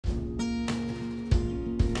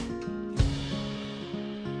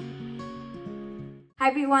Hi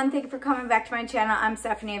everyone, thank you for coming back to my channel. I'm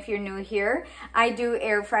Stephanie if you're new here. I do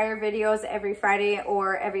air fryer videos every Friday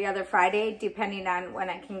or every other Friday, depending on when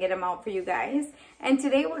I can get them out for you guys. And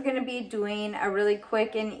today we're gonna be doing a really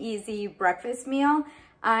quick and easy breakfast meal.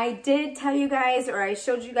 I did tell you guys, or I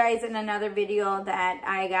showed you guys in another video that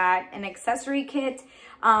I got an accessory kit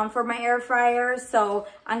for my air fryer. So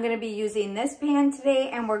I'm gonna be using this pan today,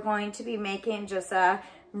 and we're going to be making just a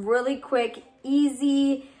really quick,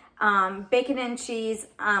 easy, bacon and cheese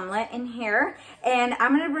omelet in here. And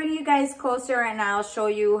I'm going to bring you guys closer and I'll show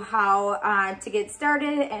you how to get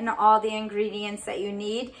started and all the ingredients that you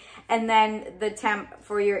need, and then the temp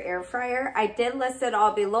for your air fryer. I did list it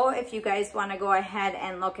all below if you guys want to go ahead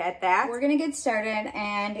and look at that. We're going to get started,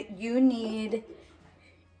 and you need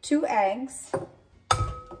 2 eggs.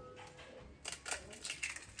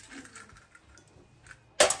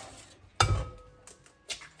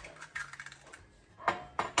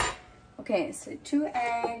 Okay, so 2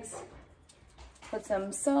 eggs, put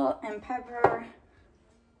some salt and pepper,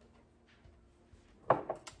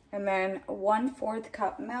 and then 1/4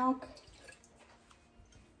 cup milk,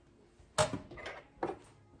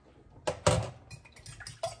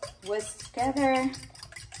 whisk together,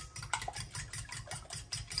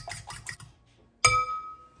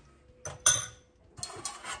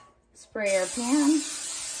 spray your pan.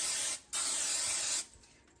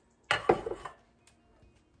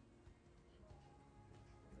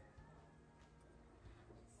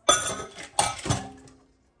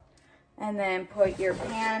 And then put your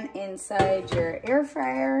pan inside your air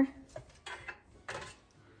fryer.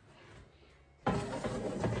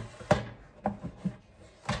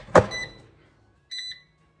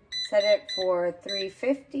 Set it for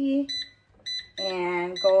 350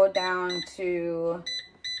 and go down to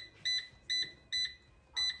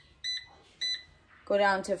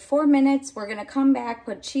 4 minutes. We're gonna come back,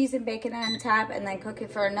 put cheese and bacon on top, and then cook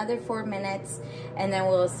it for another 4 minutes, and then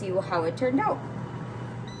we'll see how it turned out.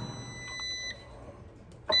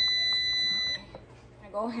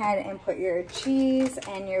 Go ahead and put your cheese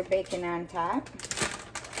and your bacon on top.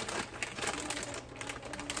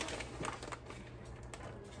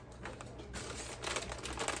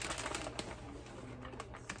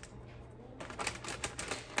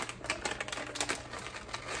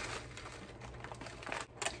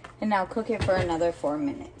 And now cook it for another 4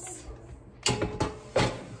 minutes.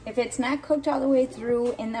 If it's not cooked all the way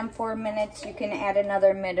through in them 4 minutes, you can add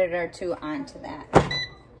another minute or 2 onto that.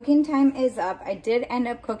 Cooking time is up. I did end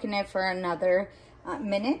up cooking it for another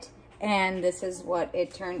minute, and this is what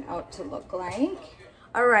it turned out to look like.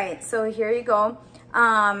 All right, so here you go.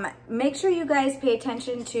 Make sure you guys pay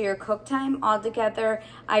attention to your cook time. Altogether,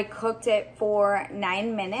 I cooked it for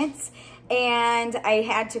 9 minutes, and I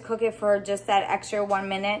had to cook it for just that extra 1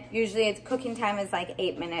 minute. Usually its cooking time is like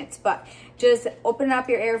 8 minutes, but just open up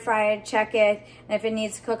your air fryer, check it, and if it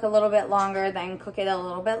needs to cook a little bit longer, then cook it a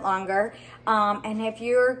little bit longer. And if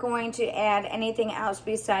you're going to add anything else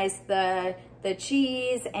besides the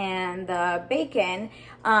cheese and the bacon,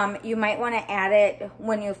 you might want to add it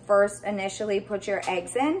when you first initially put your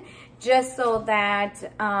eggs in, just so that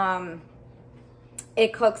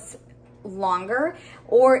it cooks longer.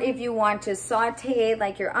 Or if you want to saute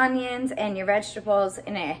like your onions and your vegetables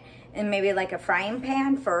in maybe like a frying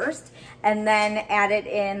pan first, and then add it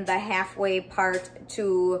in the halfway part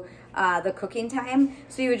to the cooking time.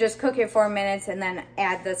 So you would just cook it 4 minutes and then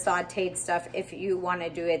add the sauteed stuff if you want to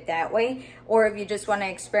do it that way. Or if you just want to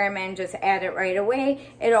experiment, just add it right away.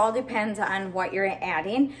 It all depends on what you're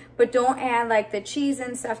adding, but don't add like the cheese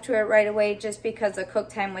and stuff to it right away, just because the cook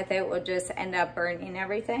time with it will just end up burning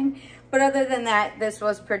everything. But other than that, this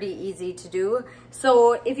was pretty easy to do.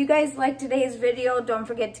 So if you guys liked today's video, don't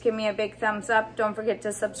forget to give me a big thumbs up. Don't forget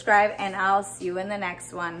to subscribe, and I'll see you in the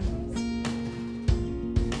next one.